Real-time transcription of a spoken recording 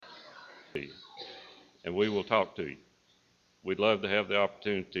and we will talk to you. We'd love to have the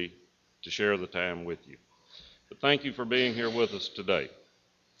opportunity to share the time with you. But thank you for being here with us today.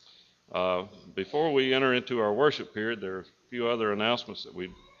 Before we enter into our worship period, there are a few other announcements that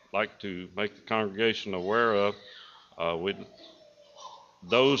we'd like to make the congregation aware of.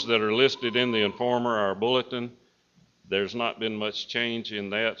 Those that are listed in the Informer, our bulletin, there's not been much change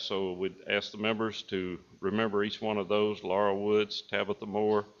in that, so we'd ask the members to remember each one of those. Laura Woods, Tabitha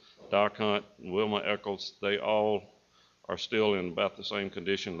Moore, Doc Hunt, and Wilma Eccles, they all are still in about the same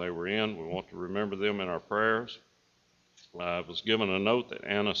condition they were in. We want to remember them in our prayers. I was given a note that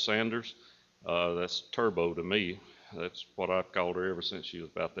Anna Sanders, that's Turbo to me, that's what I've called her ever since she was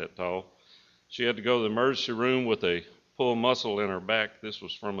about that tall. She had to go to the emergency room with a pulled muscle in her back. This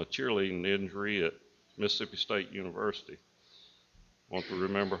was from a cheerleading injury at Mississippi State University. Want to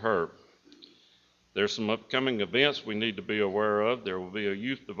remember her. There's some upcoming events we need to be aware of. There will be a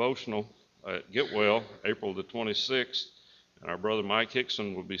youth devotional at Get Well, April the 26th, and our brother Mike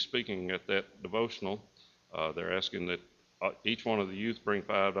Hickson will be speaking at that devotional. They're asking that each one of the youth bring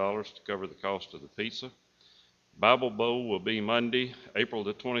 $5 to cover the cost of the pizza. Bible Bowl will be Monday, April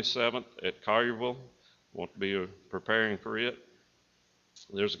the 27th at Collierville. Want to be preparing for it.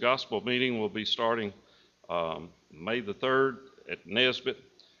 There's a gospel meeting will be starting May the 3rd at Nesbitt.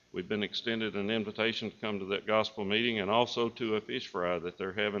 We've been extended an invitation to come to that gospel meeting and also to a fish fry that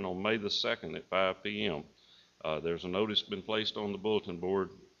they're having on May the 2nd at 5 p.m. There's a notice been placed on the bulletin board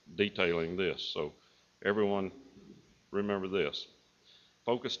detailing this, so everyone remember this.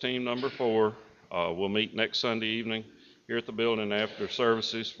 Focus team number 4 will meet next Sunday evening here at the building after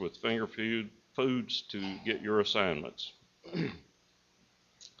services with finger foods to get your assignments.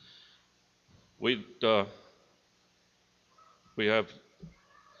 We have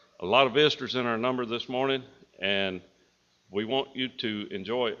a lot of visitors in our number this morning, and we want you to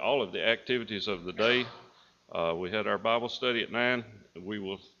enjoy all of the activities of the day. We had our Bible study at 9. We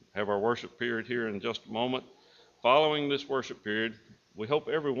will have our worship period here in just a moment. Following this worship period, we hope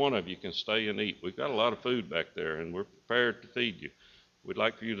every one of you can stay and eat. We've got a lot of food back there, and we're prepared to feed you. We'd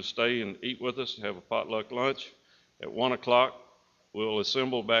like for you to stay and eat with us and have a potluck lunch. At 1 o'clock, we'll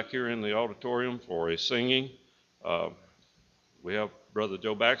assemble back here in the auditorium for a singing. We have Brother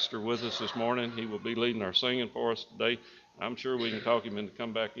Joe Baxter with us this morning. He will be leading our singing for us today. I'm sure we can talk him into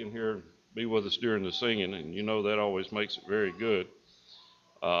come back in here and be with us during the singing, and you know that always makes it very good.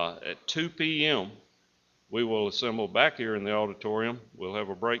 At 2 p.m., we will assemble back here in the auditorium. We'll have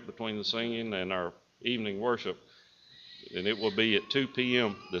a break between the singing and our evening worship, and it will be at 2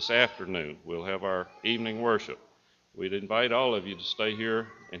 p.m. this afternoon. We'll have our evening worship. We'd invite all of you to stay here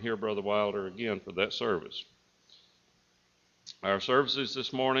and hear Brother Wilder again for that service. Our services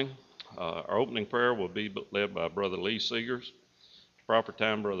this morning, our opening prayer will be led by Brother Lee Seegers. At the proper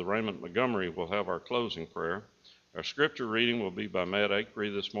time, Brother Raymond Montgomery will have our closing prayer. Our scripture reading will be by Matt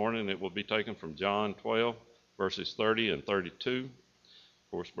Akery this morning. It will be taken from John 12, verses 30 and 32.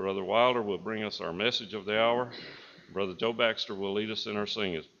 Of course, Brother Wilder will bring us our message of the hour. Brother Joe Baxter will lead us in our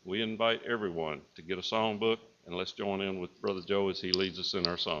singing. We invite everyone to get a songbook, and let's join in with Brother Joe as he leads us in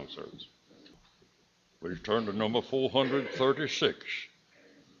our song service. Please turn to number 436,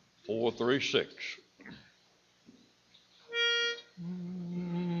 436.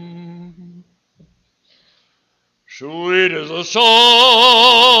 Sweet is the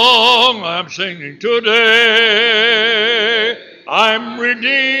song I'm singing today. I'm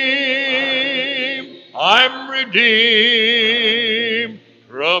redeemed, I'm redeemed.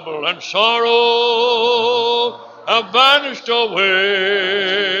 Trouble and sorrow have vanished away.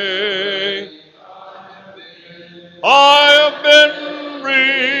 I have been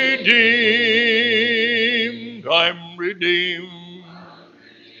redeemed, I'm redeemed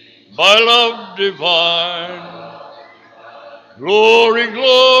by love divine. Glory,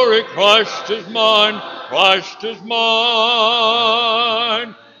 glory, Christ is mine, Christ is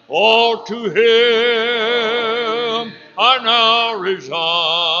mine. All to him I now resign.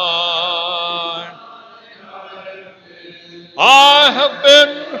 I have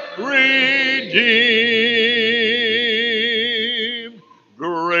been redeemed.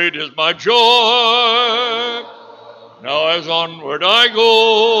 Great is my joy. Now as onward I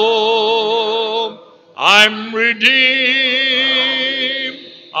go, I'm redeemed,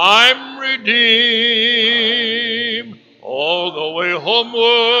 I'm redeemed. All the way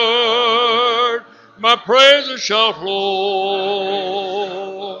homeward, my praises shall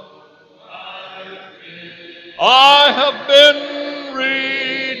flow. I have been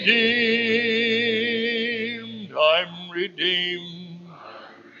redeemed, I'm redeemed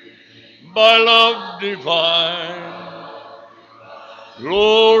by love divine.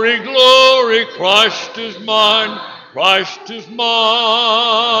 Glory, glory, Christ is mine, Christ is mine.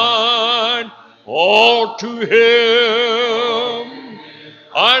 All to him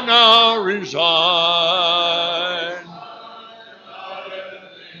I now resign.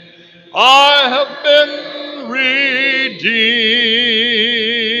 I have been redeemed.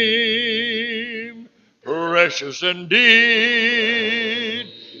 Precious indeed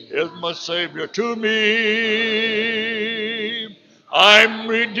is my Savior to me. I'm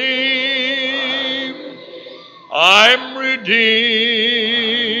redeemed. I'm redeemed.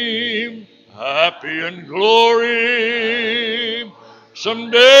 Happy in glory.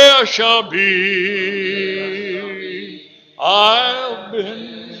 Someday I shall be. I've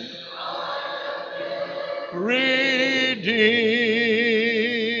been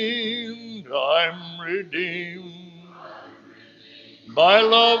redeemed. I'm redeemed by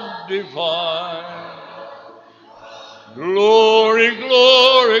love divine. Glory,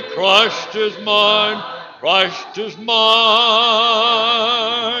 glory, Christ is mine, Christ is mine.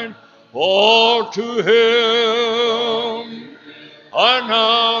 All to him I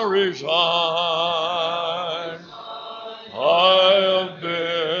now resign. I have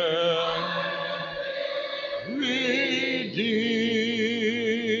been redeemed.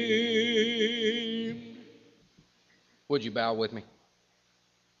 Would you bow with me?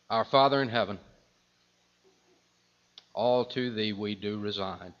 Our Father in heaven, all to thee we do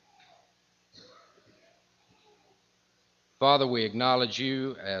resign. Father, we acknowledge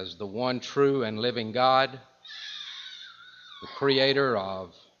you as the one true and living God, the creator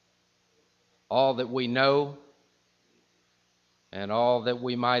of all that we know and all that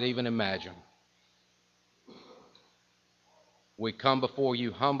we might even imagine. We come before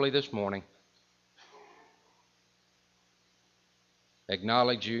you humbly this morning,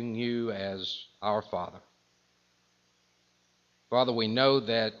 acknowledging you as our Father. Father, we know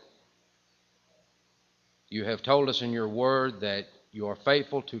that you have told us in your word that you are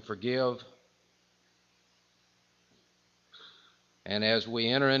faithful to forgive. And as we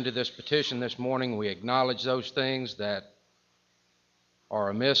enter into this petition this morning, we acknowledge those things that are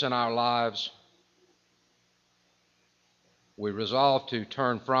amiss in our lives. We resolve to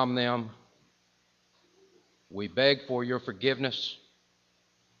turn from them. We beg for your forgiveness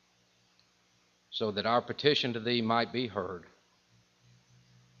so that our petition to thee might be heard,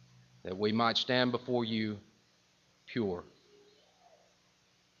 that we might stand before you pure.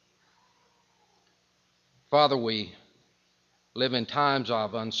 Father, we live in times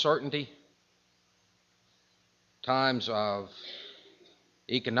of uncertainty, times of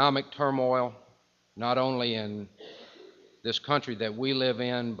economic turmoil, not only in this country that we live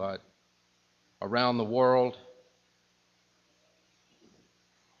in, but around the world.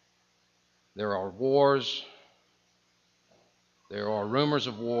 There are wars. There are rumors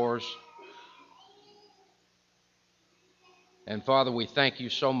of wars. And Father, we thank you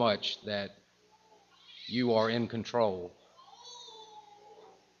so much that you are in control,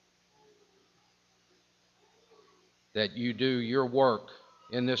 that you do your work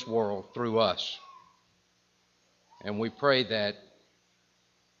in this world through us. And we pray that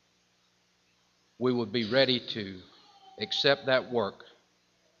we would be ready to accept that work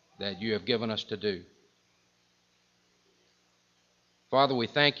that you have given us to do. Father, we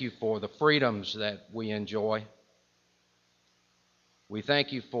thank you for the freedoms that we enjoy. We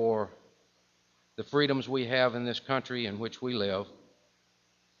thank you for the freedoms we have in this country in which we live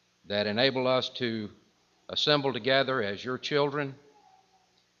that enable us to assemble together as your children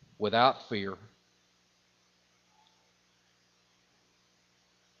without fear.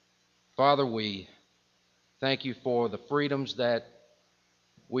 Father, we thank you for the freedoms that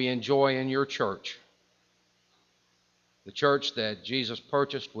we enjoy in your church, the church that Jesus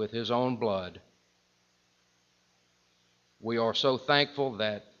purchased with his own blood. We are so thankful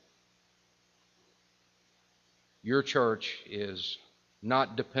that your church is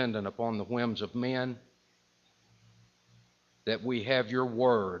not dependent upon the whims of men, that we have your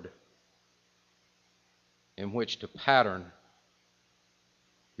word in which to pattern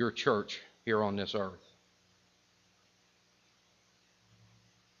your church here on this earth.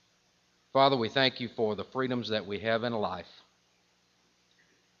 Father, we thank you for the freedoms that we have in life.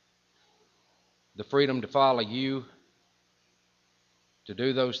 The freedom to follow you, to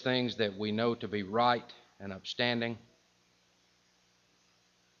do those things that we know to be right and upstanding.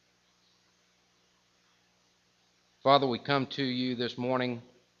 Father, we come to you this morning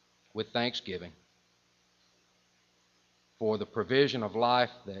with thanksgiving for the provision of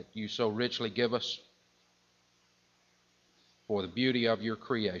life that you so richly give us, for the beauty of your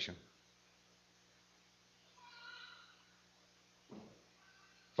creation.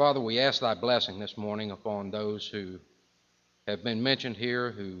 Father, we ask thy blessing this morning upon those who have been mentioned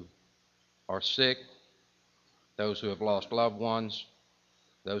here, who are sick, those who have lost loved ones,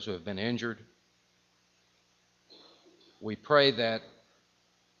 those who have been injured. We pray that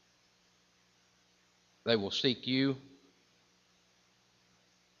they will seek you.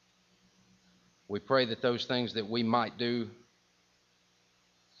 We pray that those things that we might do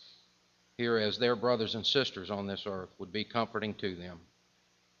here as their brothers and sisters on this earth would be comforting to them.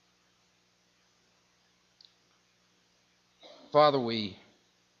 Father, we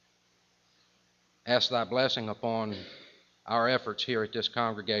ask thy blessing upon our efforts here at this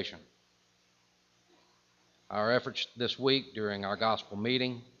congregation. Our efforts this week during our gospel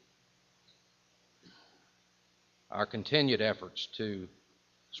meeting, our continued efforts to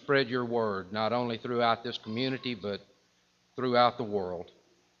spread your word, not only throughout this community, but throughout the world.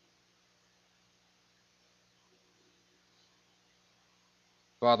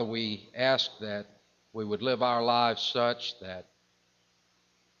 Father, we ask that we would live our lives such that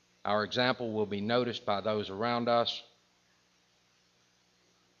our example will be noticed by those around us,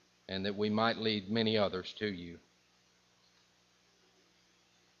 and that we might lead many others to you.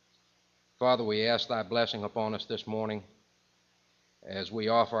 Father, we ask thy blessing upon us this morning as we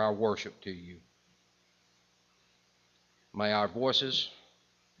offer our worship to you. May our voices,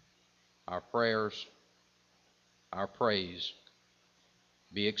 our prayers, our praise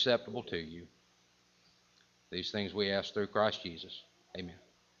be acceptable to you. These things we ask through Christ Jesus. Amen.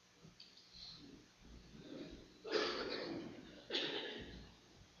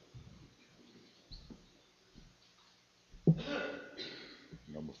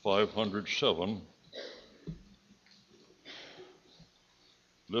 Number 507.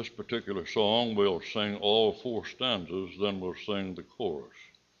 This particular song, we'll sing all 4 stanzas, then we'll sing the chorus.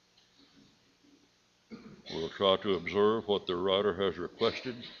 We'll try to observe what the writer has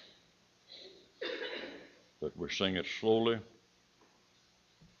requested, that we sing it slowly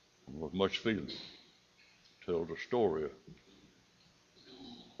and with much feeling. Tell the story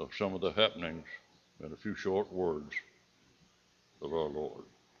of some of the happenings in a few short words of our Lord.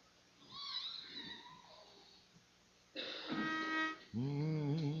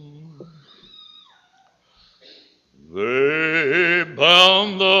 They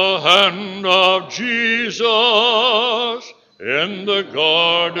bound the hand of Jesus in the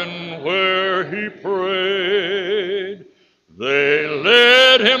garden where he prayed. They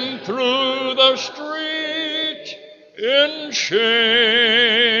led him through the street in shame.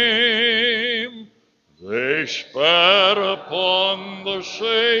 They spat upon the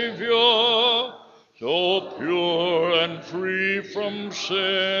Savior, so pure and free from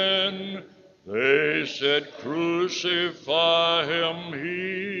sin. They said, crucify him,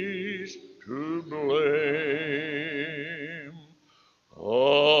 he's to blame.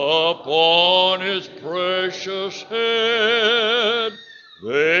 Upon his precious head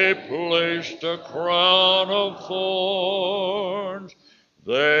they placed a crown of thorns.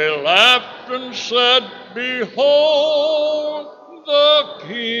 They laughed and said, behold the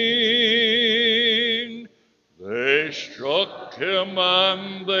King. They struck him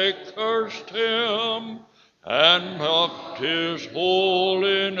and they cursed him and mocked his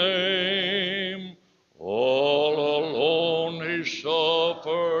holy name. All alone he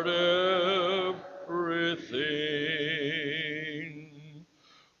suffered everything.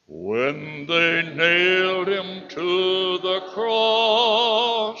 When they nailed him to the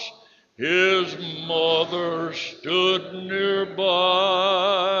cross, his mother stood nearby.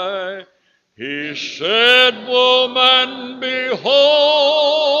 He said, woman,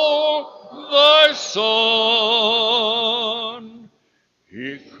 behold thy son.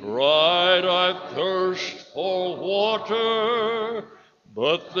 He cried, I thirst for water,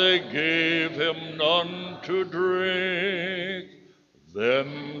 but they gave him none to drink.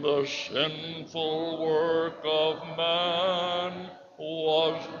 Then the sinful work of man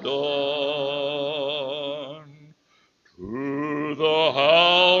was done. To the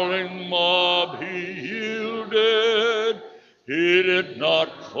howling mob he yielded, he did not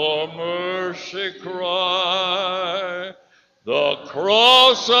for mercy cry. The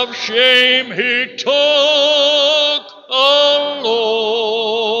cross of shame he took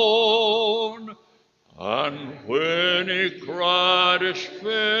alone, and when he cried, it's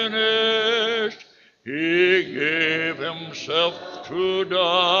finished, he gave himself to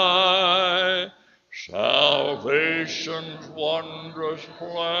die. Salvation's wondrous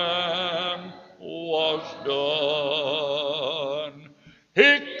plan was done.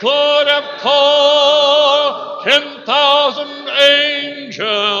 He could have called 10,000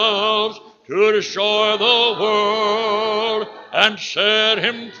 angels to destroy the world and set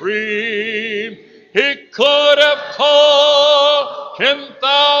him free. He could have called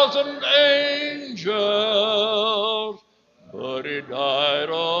 10,000 angels, but he died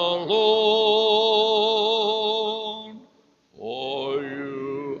alone for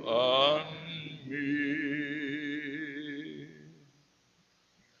you and me.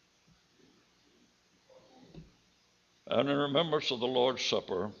 And in remembrance of the Lord's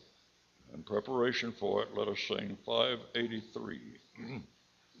Supper, in preparation for it, let us sing 583.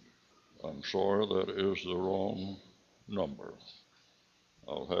 I'm sorry, that is the wrong number.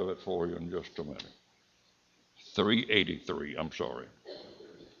 I'll have it for you in just a minute. 383, I'm sorry.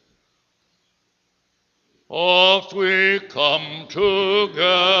 Oft we come together,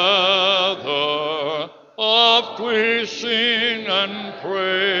 oft we sing and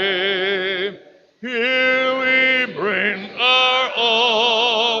pray. Here we bring our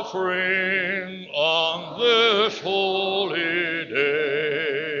offering on this holy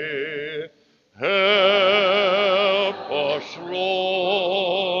day. Help us,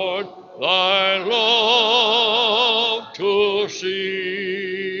 Lord, thy love to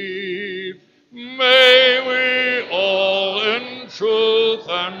see. May we all in truth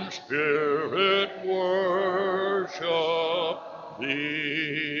and spirit worship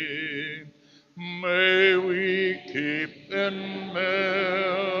thee. May we keep in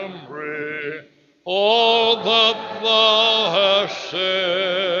memory all that thou hast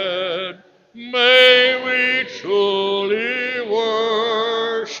said. May we truly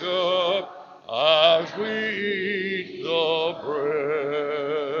worship as we eat the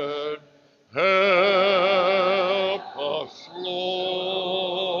bread. Help us,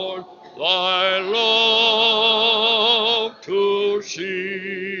 Lord, thy love to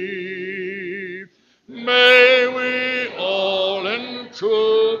see. May we all in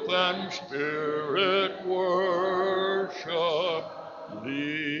truth and spirit worship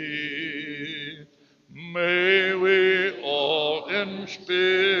thee. May we all in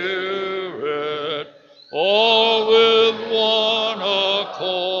spirit, all with one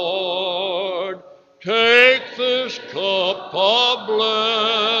accord, take this cup of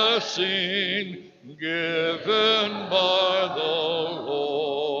blessing given by the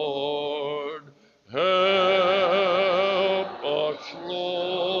Lord. Help us,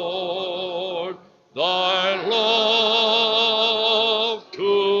 Lord, thy love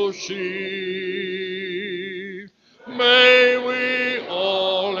to see. May we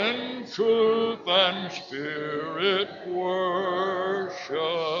all in truth and spirit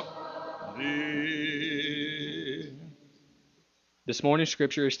worship thee. This morning's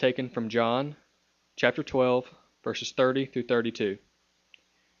scripture is taken from John chapter 12, verses 30 through 32.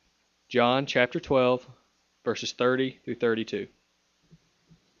 John chapter 12, verses 30 through 32.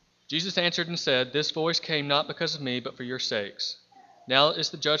 Jesus answered and said, This voice came not because of me, but for your sakes. Now is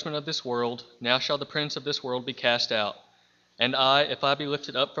the judgment of this world. Now shall the prince of this world be cast out. And I, if I be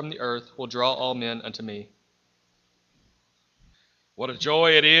lifted up from the earth, will draw all men unto me. What a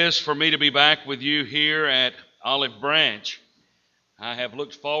joy it is for me to be back with you here at Olive Branch. I have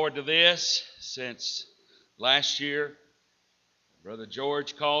looked forward to this since last year. Brother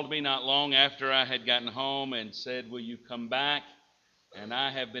George called me not long after I had gotten home and said, will you come back? And I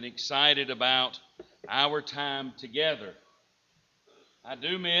have been excited about our time together. I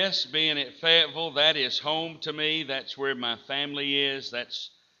do miss being at Fayetteville. That is home to me. That's where my family is. That's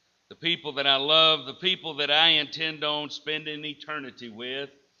the people that I love, the people that I intend on spending eternity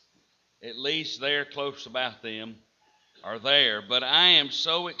with. At least they're close about them, are there. But I am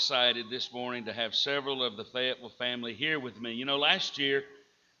so excited this morning to have several of the Fayetteville family here with me. You know, last year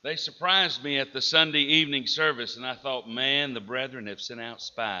they surprised me at the Sunday evening service, and I thought, man, the brethren have sent out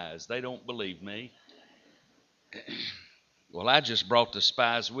spies. They don't believe me. Well, I just brought the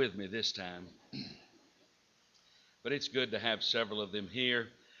spies with me this time. But it's good to have several of them here.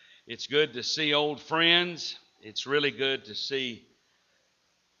 It's good to see old friends. It's really good to see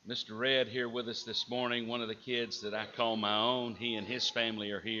Mr. Red here with us this morning, one of the kids that I call my own. He and his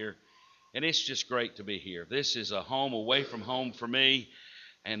family are here. And it's just great to be here. This is a home away from home for me,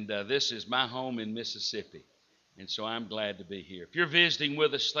 and this is my home in Mississippi. And so I'm glad to be here. If you're visiting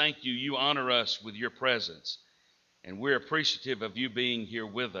with us, thank you. You honor us with your presence. And we're appreciative of you being here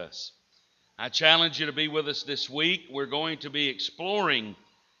with us. I challenge you to be with us this week. We're going to be exploring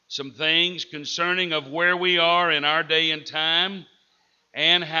some things concerning of where we are in our day and time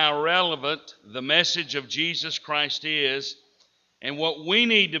and how relevant the message of Jesus Christ is and what we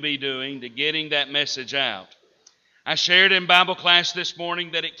need to be doing to getting that message out. I shared in Bible class this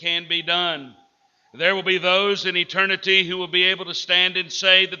morning that it can be done. There will be those in eternity who will be able to stand and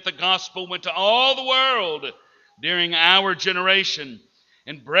say that the gospel went to all the world, during our generation.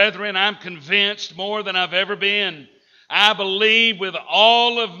 And brethren, I'm convinced more than I've ever been. I believe with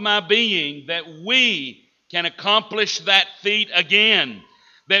all of my being that we can accomplish that feat again.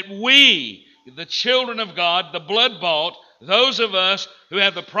 That we, the children of God, the blood-bought, those of us who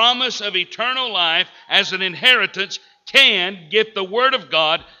have the promise of eternal life as an inheritance, can get the Word of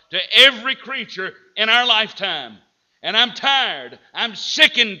God to every creature in our lifetime. And I'm tired, I'm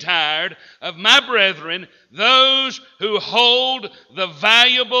sick and tired of my brethren, those who hold the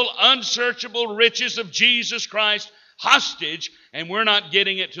valuable, unsearchable riches of Jesus Christ hostage, and we're not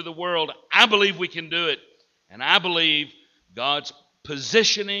getting it to the world. I believe we can do it. And I believe God's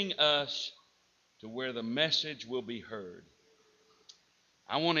positioning us to where the message will be heard.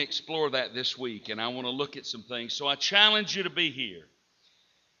 I want to explore that this week, and I want to look at some things. So I challenge you to be here.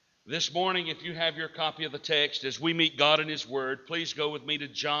 This morning, if you have your copy of the text, as we meet God in His Word, please go with me to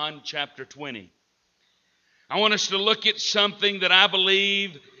John chapter 20. I want us to look at something that I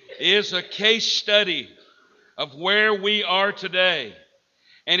believe is a case study of where we are today.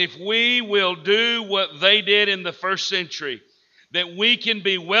 And if we will do what they did in the first century, that we can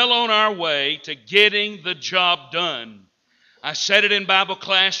be well on our way to getting the job done. I said it in Bible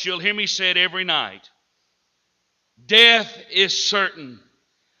class. You'll hear me say it every night. Death is certain.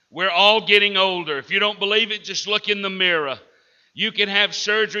 We're all getting older. If you don't believe it, just look in the mirror. You can have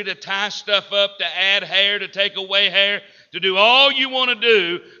surgery to tie stuff up, to add hair, to take away hair, to do all you want to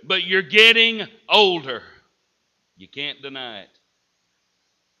do, but you're getting older. You can't deny it.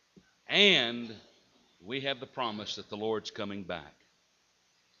 And we have the promise that the Lord's coming back.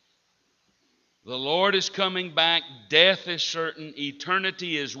 The Lord is coming back. Death is certain.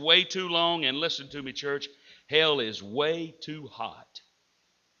 Eternity is way too long. And listen to me, church, hell is way too hot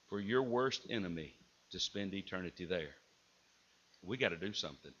for your worst enemy to spend eternity there. We got to do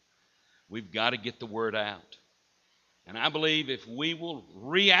something. We've got to get the word out. And I believe if we will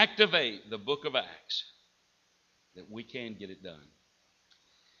reactivate the book of Acts, that we can get it done.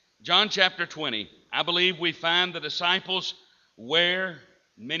 John chapter 20, I believe we find the disciples where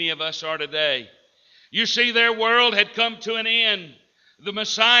many of us are today. You see, their world had come to an end. The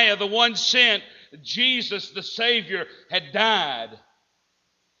Messiah, the one sent, Jesus, the Savior, had died.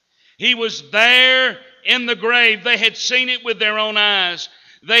 He was there in the grave. They had seen it with their own eyes.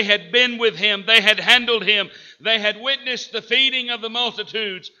 They had been with Him. They had handled Him. They had witnessed the feeding of the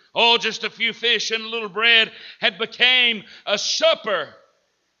multitudes. Oh, just a few fish and a little bread had become a supper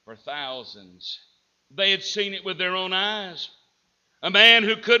for thousands. They had seen it with their own eyes. A man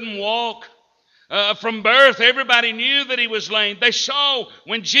who couldn't walk from birth, everybody knew that he was lame. They saw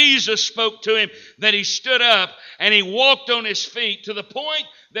when Jesus spoke to him that he stood up and he walked on his feet to the point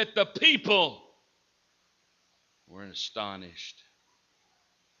that the people were astonished.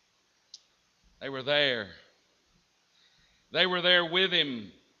 They were there. They were there with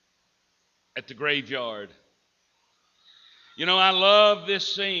him at the graveyard. You know, I love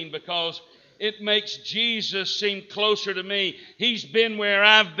this scene because it makes Jesus seem closer to me. He's been where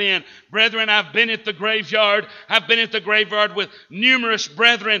I've been. Brethren, I've been at the graveyard. I've been at the graveyard with numerous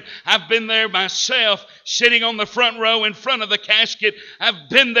brethren. I've been there myself, sitting on the front row in front of the casket. I've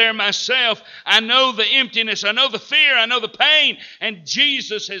been there myself. I know the emptiness. I know the fear. I know the pain. And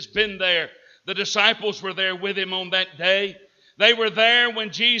Jesus has been there. The disciples were there with him on that day. They were there when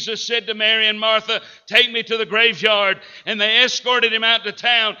Jesus said to Mary and Martha, "Take me to the graveyard." And they escorted him out to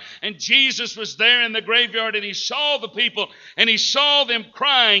town. And Jesus was there in the graveyard and he saw the people and he saw them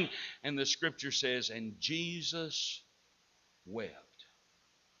crying. And the scripture says, and Jesus wept.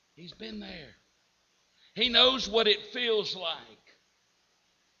 He's been there. He knows what it feels like.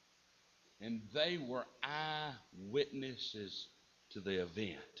 And they were eyewitnesses to the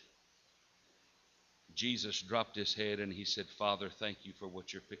event. Jesus dropped his head and he said, "Father, thank you for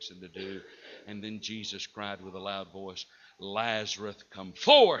what you're fixing to do." And then Jesus cried with a loud voice, "Lazarus, come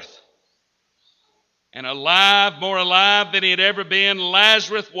forth." And alive, more alive than he had ever been,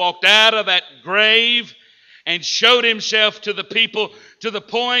 Lazarus walked out of that grave and showed himself to the people to the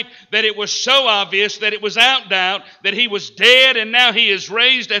point that it was so obvious that it was out doubt that he was dead, and now he is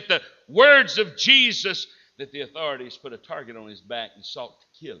raised at the words of Jesus that the authorities put a target on his back and sought to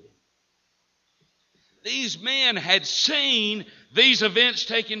kill him. These men had seen these events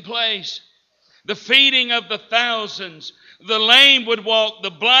taking place. The feeding of the thousands. The lame would walk.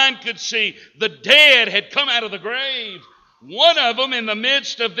 The blind could see. The dead had come out of the grave. One of them in the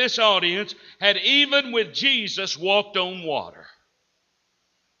midst of this audience had even with Jesus walked on water.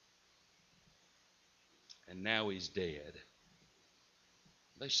 And now he's dead.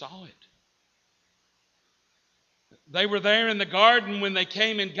 They saw it. They were there in the garden when they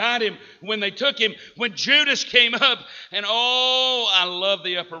came and got him, when they took him, when Judas came up. And oh, I love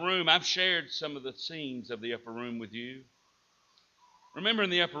the upper room. I've shared some of the scenes of the upper room with you. Remember in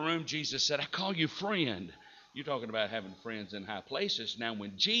the upper room, Jesus said, I call you friend. You're talking about having friends in high places. Now,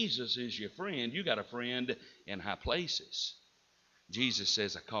 when Jesus is your friend, you got a friend in high places. Jesus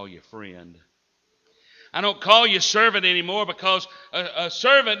says, I call you friend. I don't call you servant anymore because a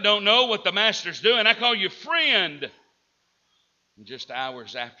servant don't know what the master's doing. I call you friend. And just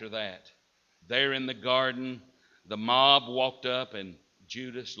hours after that, there in the garden, the mob walked up and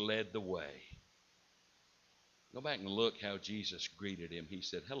Judas led the way. Go back and look how Jesus greeted him. He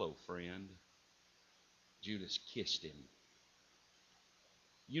said, hello, friend. Judas kissed him.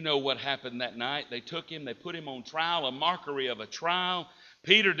 You know what happened that night. They took him, they put him on trial, a mockery of a trial.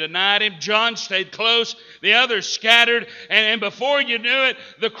 Peter denied him. John stayed close. The others scattered. And before you knew it,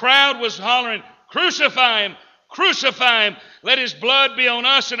 the crowd was hollering, crucify him, crucify him. Let his blood be on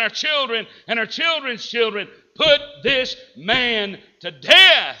us and our children and our children's children. Put this man to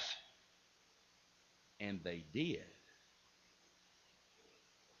death. And they did.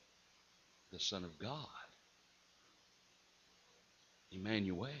 The Son of God,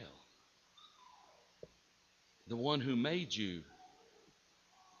 Emmanuel, the one who made you,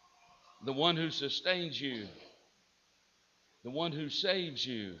 the one who sustains you, the one who saves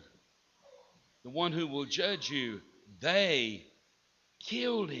you, the one who will judge you. They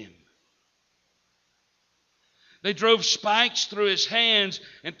killed him. They drove spikes through his hands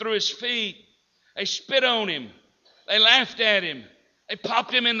and through his feet. They spit on him. They laughed at him. They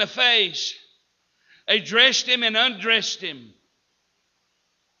popped him in the face. They dressed him and undressed him.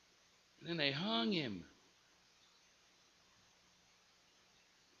 And then they hung him.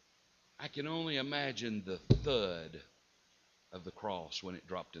 I can only imagine the thud of the cross when it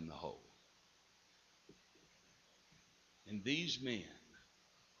dropped in the hole. And these men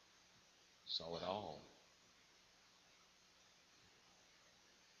saw it all.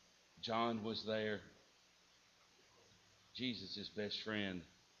 John was there, Jesus' best friend.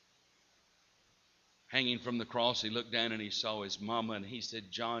 Hanging from the cross, he looked down and he saw his mama, and he said,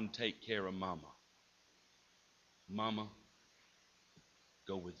 John, take care of mama. Mama,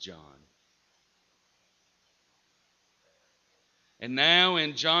 go with John. And now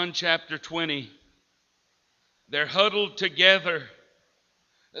in John chapter 20, they're huddled together.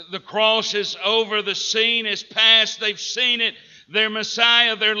 The cross is over. The scene is past. They've seen it. Their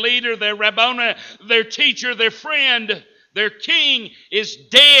Messiah, their leader, their Rabboni, their teacher, their friend, their king is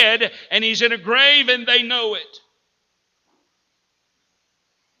dead, and he's in a grave, and they know it.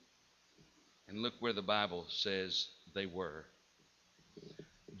 And look where the Bible says they were.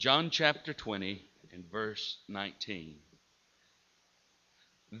 John chapter 20 and verse 19.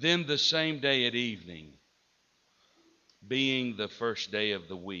 Then the same day at evening, being the first day of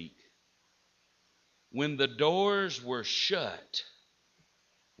the week, when the doors were shut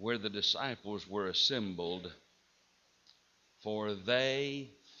where the disciples were assembled, for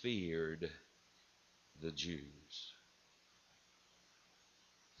they feared the Jews.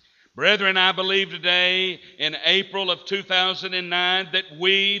 Brethren, I believe today in April of 2009 that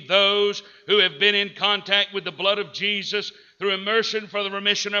we, those who have been in contact with the blood of Jesus through immersion for the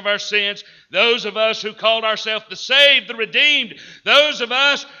remission of our sins, those of us who called ourselves the saved, the redeemed, those of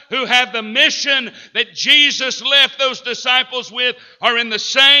us who have the mission that Jesus left those disciples with, are in the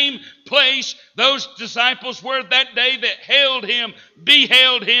same place those disciples were that day that held him,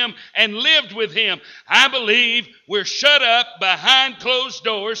 beheld him, and lived with him. I believe we're shut up behind closed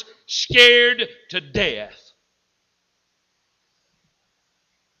doors, scared to death.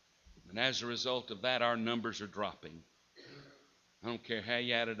 And as a result of that, our numbers are dropping. I don't care how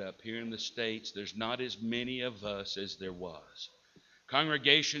you add it up. Here in the States, there's not as many of us as there was.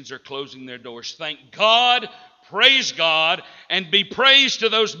 Congregations are closing their doors. Thank God, praise God, and be praised to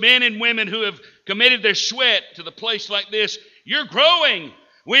those men and women who have committed their sweat to the place like this. You're growing.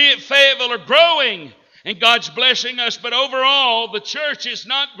 We at Fayetteville are growing, and God's blessing us. But overall, the church is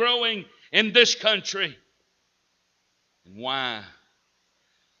not growing in this country. And why?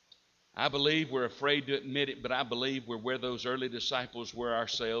 I believe we're afraid to admit it, but I believe we're where those early disciples were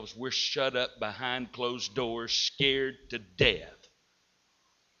ourselves. We're shut up behind closed doors, scared to death.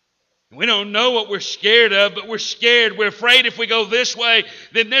 We don't know what we're scared of, but we're scared. We're afraid if we go this way,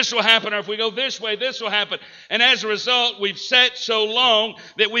 then this will happen, or if we go this way, this will happen. And as a result, we've sat so long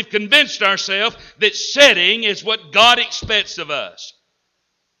that we've convinced ourselves that sitting is what God expects of us.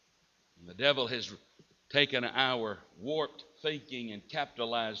 And the devil has taken our warped thinking and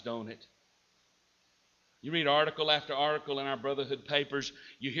capitalized on it. You read article after article in our brotherhood papers.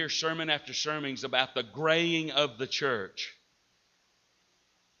 You hear sermon after sermons about the graying of the church.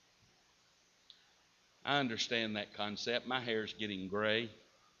 I understand that concept. My hair's getting gray.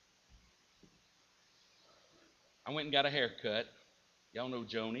 I went and got a haircut. Y'all know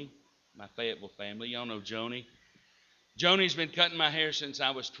Joni, my Fayetteville family. Y'all know Joni. Joni's been cutting my hair since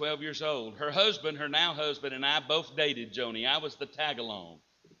I was 12 years old. Her husband, her now husband, and I both dated Joni. I was the tag-along.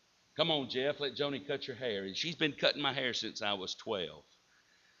 Come on, Jeff, let Joni cut your hair. And she's been cutting my hair since I was 12.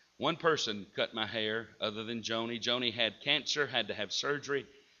 One person cut my hair other than Joni. Joni had cancer, had to have surgery.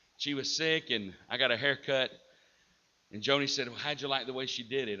 She was sick, and I got a haircut. And Joni said, well, how'd you like the way she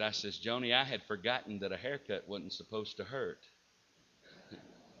did it? I says, Joni, I had forgotten that a haircut wasn't supposed to hurt.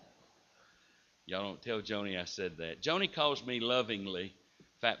 Y'all don't tell Joni I said that. Joni calls me lovingly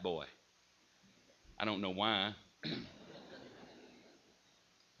Fat Boy. I don't know why.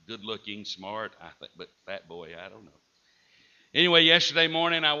 Good looking, smart, I think, but Fat Boy, I don't know. Anyway, yesterday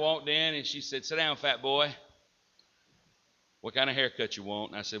morning I walked in and she said, sit down, Fat Boy. What kind of haircut you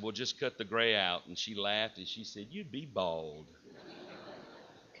want? And I said, well, just cut the gray out. And she laughed and she said, you'd be bald.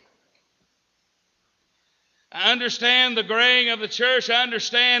 I understand the graying of the church. I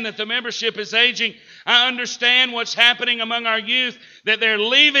understand that the membership is aging. I understand what's happening among our youth, that they're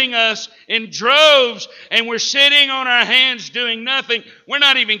leaving us in droves and we're sitting on our hands doing nothing. We're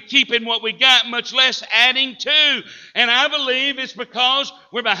not even keeping what we got, much less adding to. And I believe it's because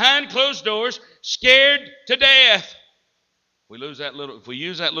we're behind closed doors, scared to death. If we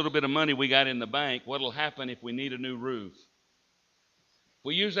use that little bit of money we got in the bank, what'll happen if we need a new roof? If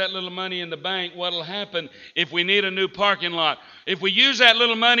we use that little money in the bank, what'll happen if we need a new parking lot? If we use that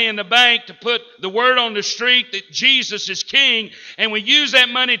little money in the bank to put the word on the street that Jesus is King, and we use that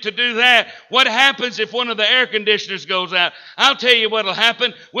money to do that, what happens if one of the air conditioners goes out? I'll tell you what'll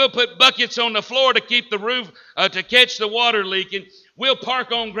happen. We'll put buckets on the floor to keep the roof, to catch the water leaking. We'll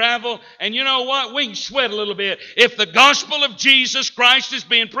park on gravel, and you know what? We can sweat a little bit if the gospel of Jesus Christ is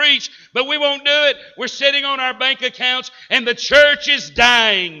being preached, but we won't do it. We're sitting on our bank accounts, and the church is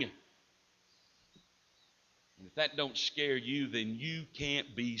dying. And if that don't scare you, then you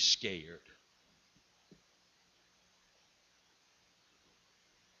can't be scared.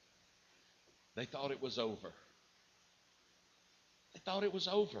 They thought it was over. They thought it was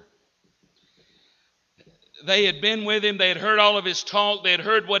over. They had been with him. They had heard all of his talk. They had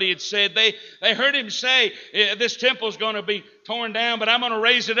heard what he had said. They heard him say, this temple's going to be torn down, but I'm going to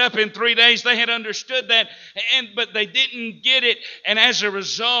raise it up in 3 days. They had understood that, but they didn't get it. And as a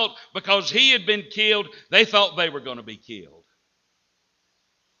result, because he had been killed, they thought they were going to be killed.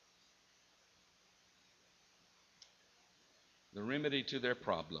 The remedy to their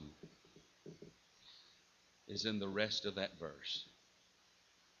problem is in the rest of that verse.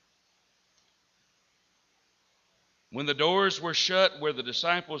 When the doors were shut where the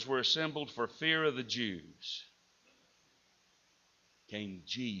disciples were assembled for fear of the Jews, came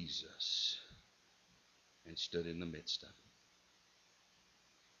Jesus and stood in the midst of them.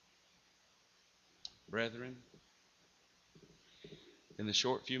 Brethren, in the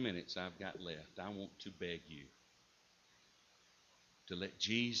short few minutes I've got left, I want to beg you to let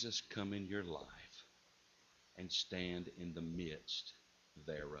Jesus come in your life and stand in the midst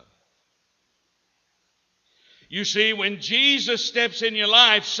thereof. You see, when Jesus steps in your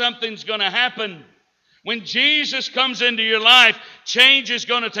life, something's going to happen. When Jesus comes into your life, change is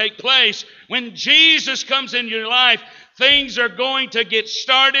going to take place. When Jesus comes into your life, things are going to get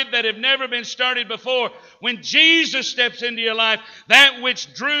started that have never been started before. When Jesus steps into your life, that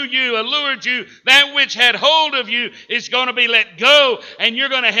which drew you, allured you, that which had hold of you is going to be let go, and you're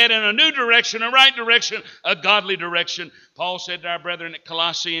going to head in a new direction, a right direction, a godly direction. Paul said to our brethren at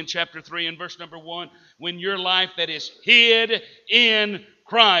Colossae in chapter 3 and verse number 1, when your life that is hid in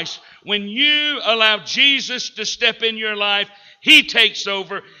Christ, when you allow Jesus to step in your life, He takes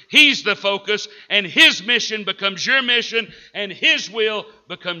over, He's the focus, and His mission becomes your mission, and His will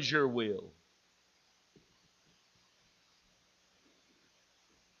becomes your will.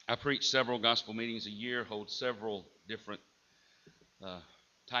 I preach several gospel meetings a year, hold several different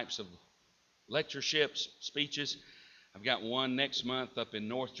types of lectureships, speeches. I've got one next month up in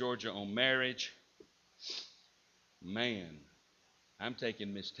North Georgia on marriage. Man, I'm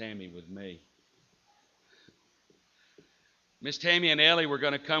taking Miss Tammy with me. Miss Tammy and Ellie were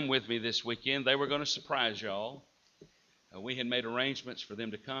going to come with me this weekend. They were going to surprise y'all. We had made arrangements for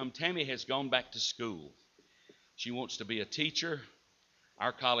them to come. Tammy has gone back to school. She wants to be a teacher.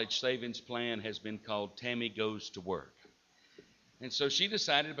 Our college savings plan has been called Tammy Goes to Work. And so she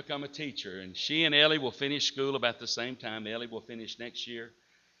decided to become a teacher. And she and Ellie will finish school about the same time. Ellie will finish next year.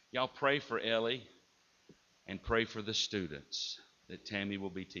 Y'all pray for Ellie. and pray for the students that Tammy will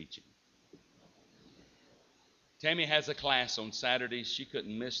be teaching. Tammy has a class on Saturdays. She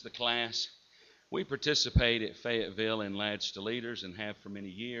couldn't miss the class. We participate at Fayetteville in Lads to Leaders and have for many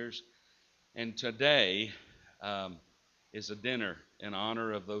years. And today is a dinner in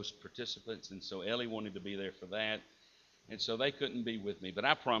honor of those participants. And so Ellie wanted to be there for that. And so they couldn't be with me. But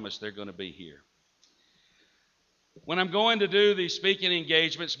I promise they're going to be here. When I'm going to do these speaking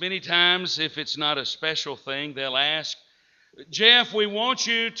engagements, many times, if it's not a special thing, they'll ask, Jeff, we want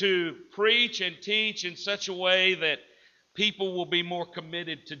you to preach and teach in such a way that people will be more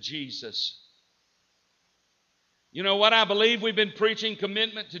committed to Jesus. You know what? I believe we've been preaching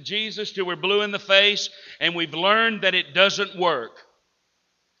commitment to Jesus till we're blue in the face, and we've learned that it doesn't work.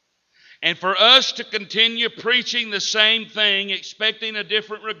 And for us to continue preaching the same thing, expecting a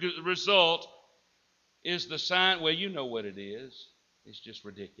different result, is the sign, well, you know what it is. It's just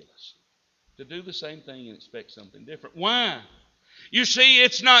ridiculous. To do the same thing and expect something different. Why? You see,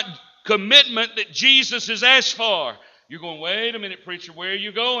 it's not commitment that Jesus has asked for. You're going, wait a minute, preacher, where are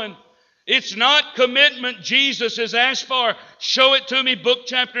you going? It's not commitment Jesus has asked for. Show it to me, book,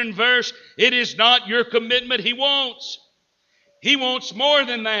 chapter, and verse. It is not your commitment He wants. He wants more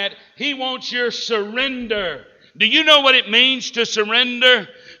than that. He wants your surrender. Do you know what it means to surrender?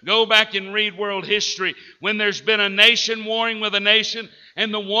 Go back and read world history. When there's been a nation warring with a nation,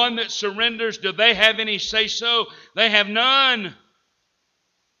 and the one that surrenders, do they have any say-so? They have none.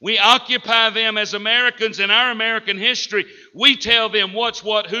 We occupy them as Americans in our American history. We tell them what's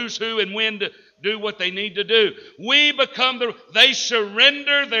what, who's who, and when to do what they need to do. They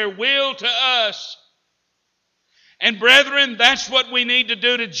surrender their will to us. And brethren, that's what we need to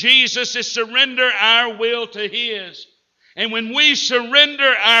do to Jesus, is surrender our will to His. And when we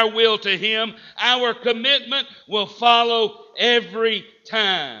surrender our will to Him, our commitment will follow every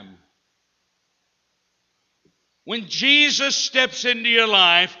time. When Jesus steps into your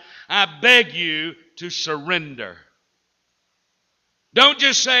life, I beg you to surrender. Don't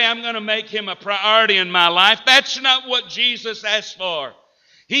just say, I'm going to make Him a priority in my life. That's not what Jesus asked for.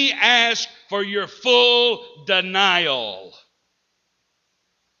 He asked for your full denial.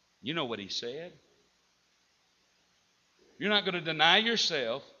 You know what He said? You're not going to deny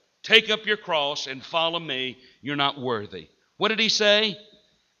yourself, take up your cross, and follow me. You're not worthy. What did He say?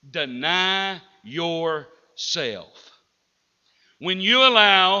 Deny yourself. When you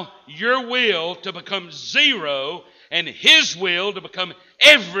allow your will to become zero and His will to become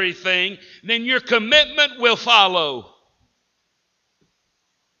everything, then your commitment will follow.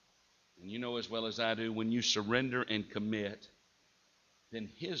 And you know as well as I do, when you surrender and commit, then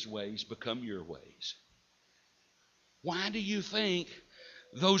His ways become your ways. Why do you think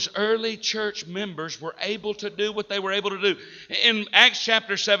those early church members were able to do what they were able to do? In Acts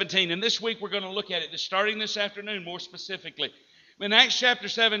chapter 17, and this week we're going to look at it, starting this afternoon more specifically. In Acts chapter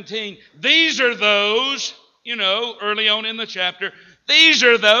 17, these are those, early on in the chapter, these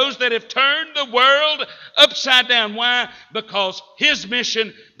are those that have turned the world upside down. Why? Because His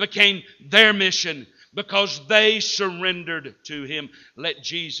mission became their mission. Because they surrendered to Him. Let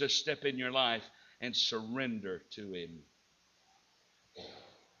Jesus step in your life and surrender to Him.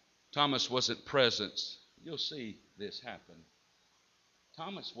 Thomas wasn't present. You'll see this happen.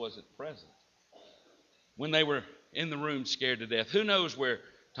 Thomas wasn't present when they were in the room scared to death. Who knows where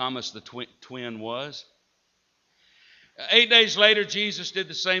Thomas the twin was? 8 days later, Jesus did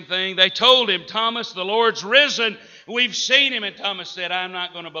the same thing. They told him, Thomas, the Lord's risen. We've seen Him. And Thomas said, I'm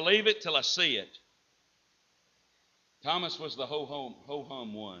not going to believe it till I see it. Thomas was the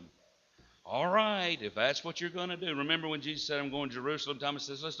ho-hum one. All right, if that's what you're going to do. Remember when Jesus said, I'm going to Jerusalem? Thomas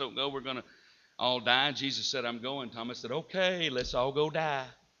says, let's don't go. We're going to all die. Jesus said, I'm going. Thomas said, okay, let's all go die.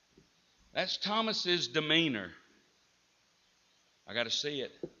 That's Thomas's demeanor. I got to see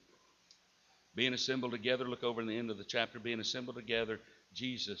it. Being assembled together, look over in the end of the chapter, being assembled together,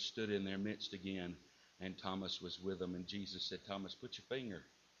 Jesus stood in their midst again, and Thomas was with them. And Jesus said, Thomas, put your finger,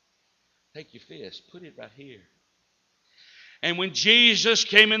 take your fist, put it right here. And when Jesus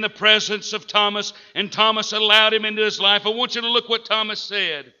came in the presence of Thomas, and Thomas allowed Him into his life, I want you to look what Thomas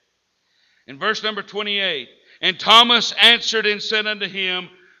said. In verse number 28, and Thomas answered and said unto Him,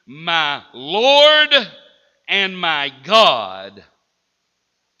 my Lord and my God.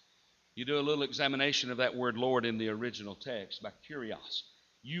 You do a little examination of that word Lord in the original text by kurios.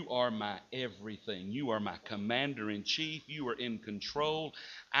 You are my everything. You are my commander-in-chief. You are in control.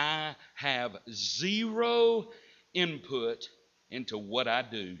 I have zero input into what I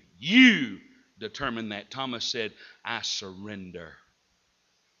do. You determine that. Thomas said, I surrender.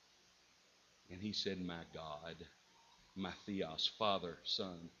 And he said, my God, my Theos, Father,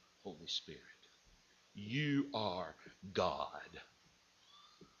 Son, Holy Spirit. You are God.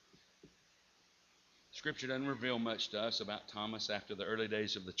 Scripture doesn't reveal much to us about Thomas after the early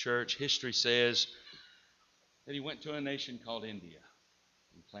days of the church. History says that he went to a nation called India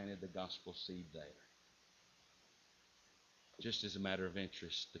and planted the gospel seed there. Just as a matter of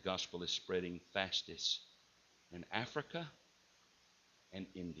interest, the gospel is spreading fastest in Africa and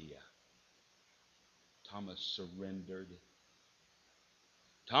India. Thomas surrendered.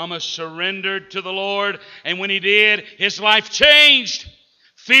 Thomas surrendered to the Lord, and when he did, his life changed.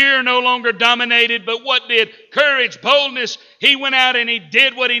 Fear no longer dominated, but what did? Courage, boldness. He went out and he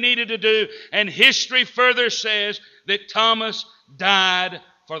did what he needed to do. And history further says that Thomas died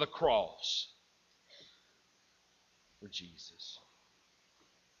for the cross. For Jesus.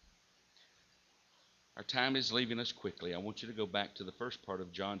 Our time is leaving us quickly. I want you to go back to the first part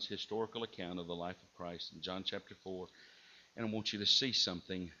of John's historical account of the life of Christ in John chapter 4. And I want you to see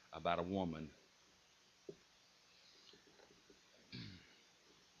something about a woman.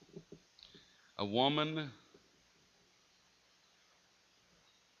 A woman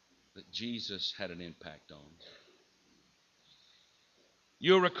that Jesus had an impact on.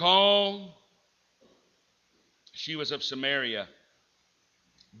 You'll recall she was of Samaria,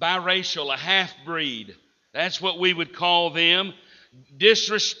 biracial, a half-breed. That's what we would call them.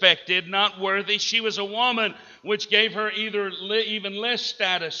 Disrespected, not worthy. She was a woman, which gave her even less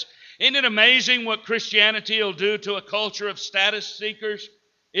status. Isn't it amazing what Christianity will do to a culture of status seekers?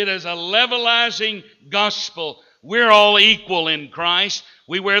 It is a levelizing gospel. We're all equal in Christ.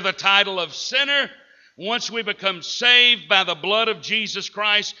 We wear the title of sinner. Once we become saved by the blood of Jesus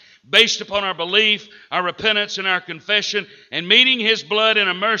Christ, based upon our belief, our repentance, and our confession, and meeting His blood in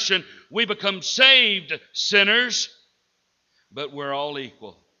immersion, we become saved sinners, but we're all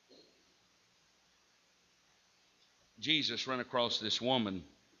equal. Jesus ran across this woman.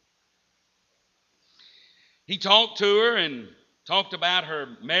 He talked to her and talked about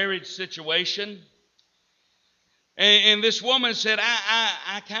her marriage situation. And this woman said,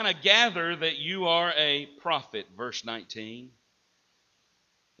 I kind of gather that you are a prophet, verse 19.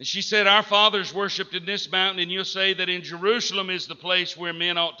 And she said, our fathers worshipped in this mountain, and you'll say that in Jerusalem is the place where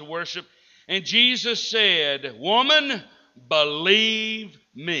men ought to worship. And Jesus said, woman, believe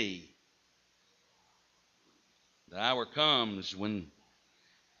me. The hour comes when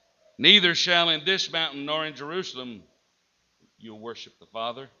neither shall in this mountain nor in Jerusalem you'll worship the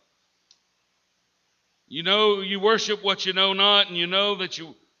Father. You know you worship what you know not, and you know that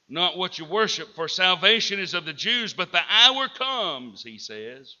you not what you worship, for salvation is of the Jews. But the hour comes, he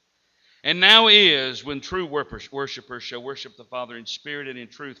says, and now is, when true worshipers shall worship the Father in spirit and in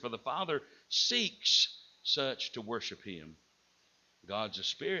truth, for the Father seeks such to worship Him. God's a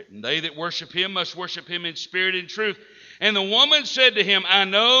spirit, and they that worship Him must worship Him in spirit and truth. And the woman said to Him, I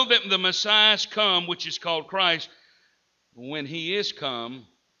know that the Messiah is come, which is called Christ. When He is come,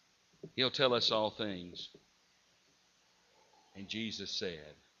 He'll tell us all things. And Jesus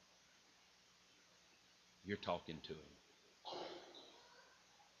said, you're talking to Him.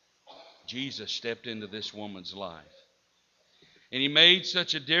 Jesus stepped into this woman's life. And He made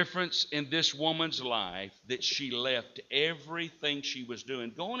such a difference in this woman's life that she left everything she was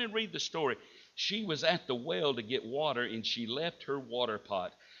doing. Go on and read the story. She was at the well to get water, and she left her water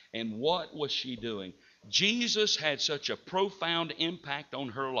pot. And what was she doing? Jesus had such a profound impact on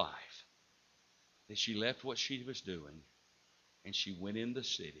her life that she left what she was doing, and she went in the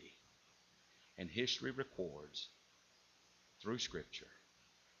city. And history records, through Scripture,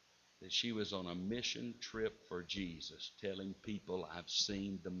 that she was on a mission trip for Jesus, telling people, I've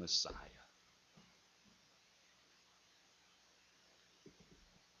seen the Messiah.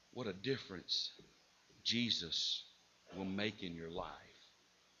 What a difference Jesus will make in your life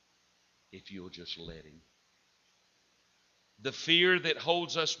if you'll just let Him. The fear that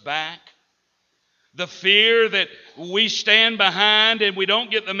holds us back, the fear that we stand behind and we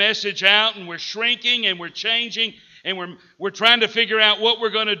don't get the message out, and we're shrinking and we're changing, and we're trying to figure out what we're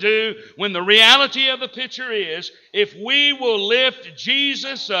going to do, when the reality of the picture is, if we will lift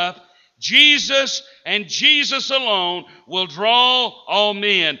Jesus up, Jesus and Jesus alone will draw all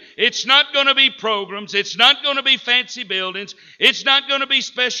men. It's not going to be programs. It's not going to be fancy buildings. It's not going to be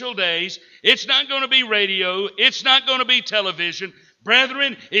special days. It's not going to be radio. It's not going to be television.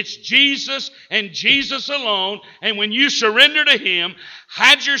 Brethren, it's Jesus and Jesus alone. And when you surrender to Him,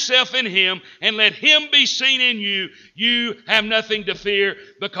 hide yourself in Him, and let Him be seen in you, you have nothing to fear,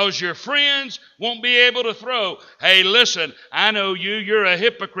 because your friends won't be able to throw, hey, listen, I know you, you're a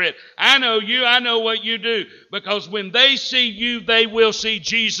hypocrite. I know you, I know what you do. Because when they see you, they will see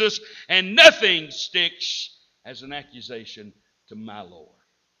Jesus, and nothing sticks as an accusation to my Lord.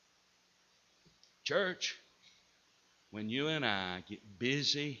 Church, when you and I get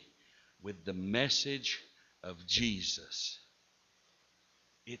busy with the message of Jesus,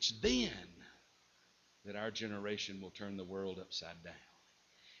 it's then that our generation will turn the world upside down.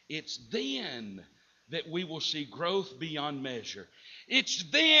 It's then that we will see growth beyond measure. It's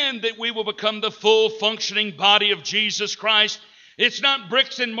then that we will become the full functioning body of Jesus Christ. It's not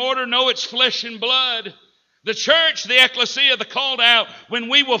bricks and mortar, no, it's flesh and blood. The church, the ecclesia, the called out, when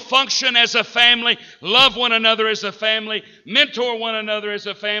we will function as a family, love one another as a family, mentor one another as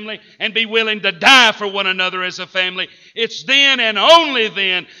a family, and be willing to die for one another as a family, it's then and only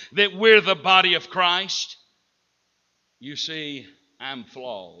then that we're the body of Christ. You see, I'm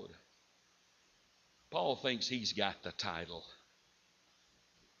flawed. Paul thinks he's got the title,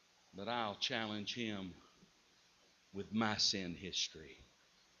 but I'll challenge him with my sin history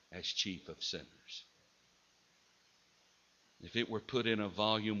as chief of sinners. If it were put in a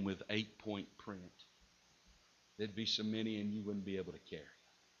volume with 8-point print, there'd be so many and you wouldn't be able to carry it.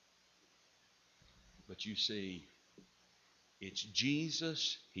 But you see, it's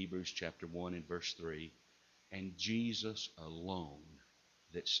Jesus, Hebrews chapter 1 and verse 3, and Jesus alone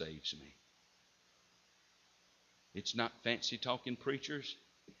that saves me. It's not fancy talking preachers.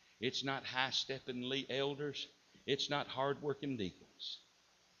 It's not high-stepping elders. It's not hard-working deacons.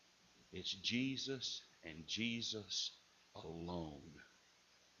 It's Jesus and Jesus alone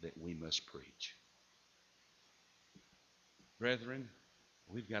that we must preach. Brethren,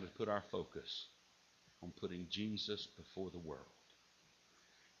 we've got to put our focus on putting Jesus before the world.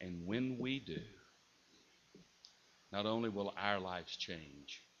 And when we do, not only will our lives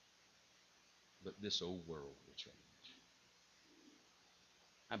change, but this old world will change.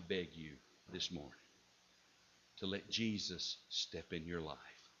 I beg you this morning to let Jesus step in your life.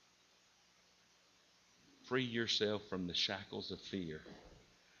 Free yourself from the shackles of fear.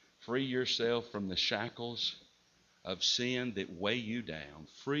 Free yourself from the shackles of sin that weigh you down.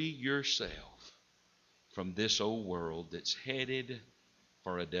 Free yourself from this old world that's headed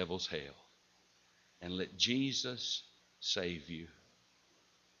for a devil's hell. And let Jesus save you.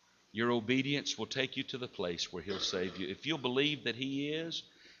 Your obedience will take you to the place where He'll save you. If you'll believe that He is,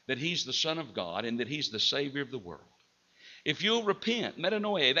 that He's the Son of God, and that He's the Savior of the world. If you'll repent,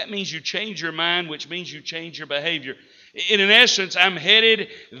 metanoia, that means you change your mind, which means you change your behavior. In essence, I'm headed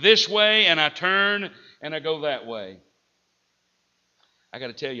this way, and I turn, and I go that way. I got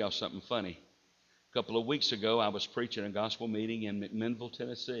to tell y'all something funny. A couple of weeks ago, I was preaching a gospel meeting in McMinnville,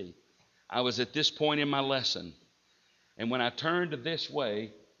 Tennessee. I was at this point in my lesson, and when I turned this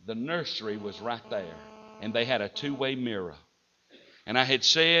way, the nursery was right there, and they had a two-way mirror. And I had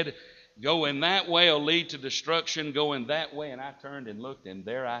said, going that way will lead to destruction, going that way, and I turned and looked, and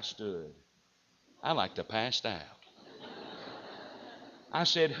there I stood. I like to pass out. I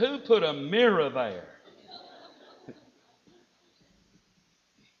said, who put a mirror there?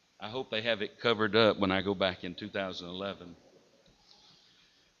 I hope they have it covered up when I go back in 2011.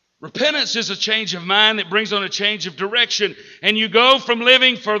 Repentance is a change of mind that brings on a change of direction. And you go from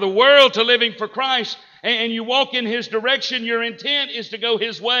living for the world to living for Christ. And you walk in His direction. Your intent is to go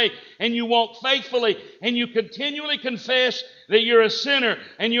His way. And you walk faithfully. And you continually confess that you're a sinner.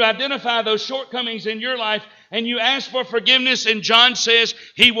 And you identify those shortcomings in your life. And you ask for forgiveness. And John says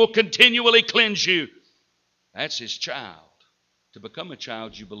He will continually cleanse you. That's His child. To become a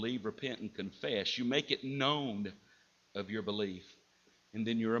child, you believe, repent, and confess. You make it known of your belief. And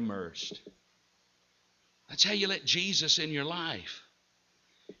then you're immersed. That's how you let Jesus in your life.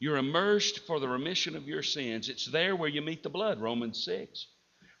 You're immersed for the remission of your sins. It's there where you meet the blood, Romans 6.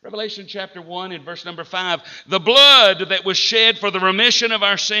 Revelation chapter 1 and verse number 5. The blood that was shed for the remission of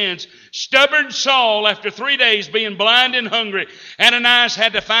our sins. Stubborn Saul, after 3 days being blind and hungry, Ananias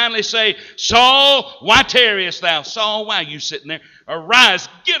had to finally say, Saul, why tarriest thou? Saul, why are you sitting there? Arise,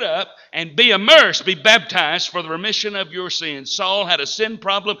 get up, and be immersed, be baptized for the remission of your sins. Saul had a sin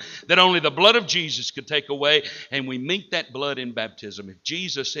problem that only the blood of Jesus could take away, and we meet that blood in baptism. If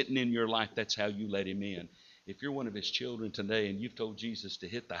Jesus is sitting in your life, that's how you let Him in. If you're one of His children today and you've told Jesus to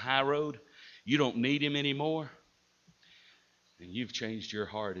hit the high road, you don't need Him anymore, and you've changed your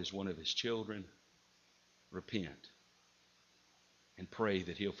heart as one of His children, repent and pray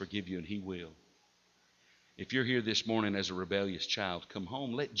that He'll forgive you, and He will. If you're here this morning as a rebellious child, come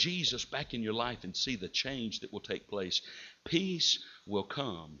home. Let Jesus back in your life and see the change that will take place. Peace will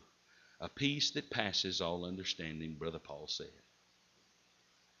come, a peace that passes all understanding, Brother Paul said.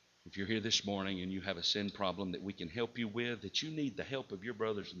 If you're here this morning and you have a sin problem that we can help you with, that you need the help of your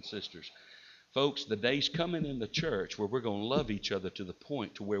brothers and sisters, folks, the day's coming in the church where we're going to love each other to the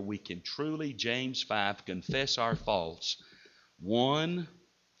point to where we can truly, James 5, confess our faults one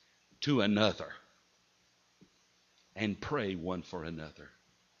to another. and pray one for another.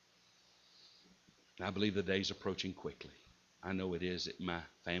 I believe the day's approaching quickly. I know it is at my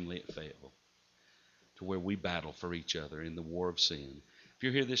family at Fayetteville, to where we battle for each other in the war of sin. If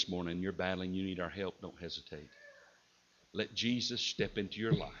you're here this morning and you're battling, you need our help, don't hesitate. Let Jesus step into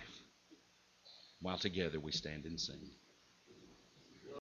your life while together we stand and sing.